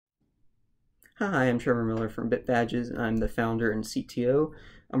Hi, I'm Trevor Miller from BitBadges, and I'm the founder and CTO.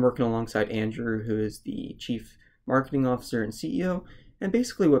 I'm working alongside Andrew, who is the Chief Marketing Officer and CEO. And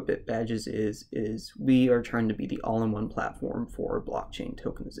basically what BitBadges is we are trying to be the all-in-one platform for blockchain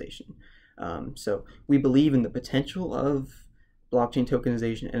tokenization. So we believe in the potential of blockchain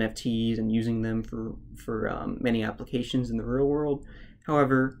tokenization, NFTs, and using them for many applications in the real world.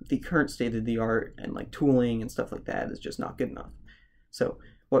 However, the current state of the art and like tooling and stuff like that is just not good enough. So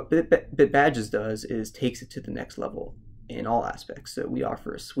what BitBadges does is takes it to the next level in all aspects. So we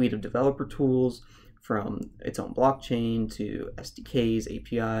offer a suite of developer tools from its own blockchain to SDKs,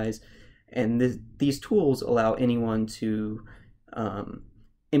 APIs, and these tools allow anyone to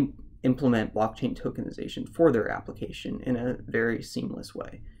implement blockchain tokenization for their application in a very seamless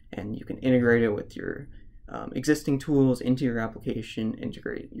way. And you can integrate it with your existing tools into your application,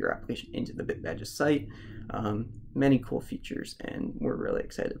 integrate your application into the BitBadges site. Many cool features, and we're really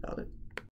excited about it.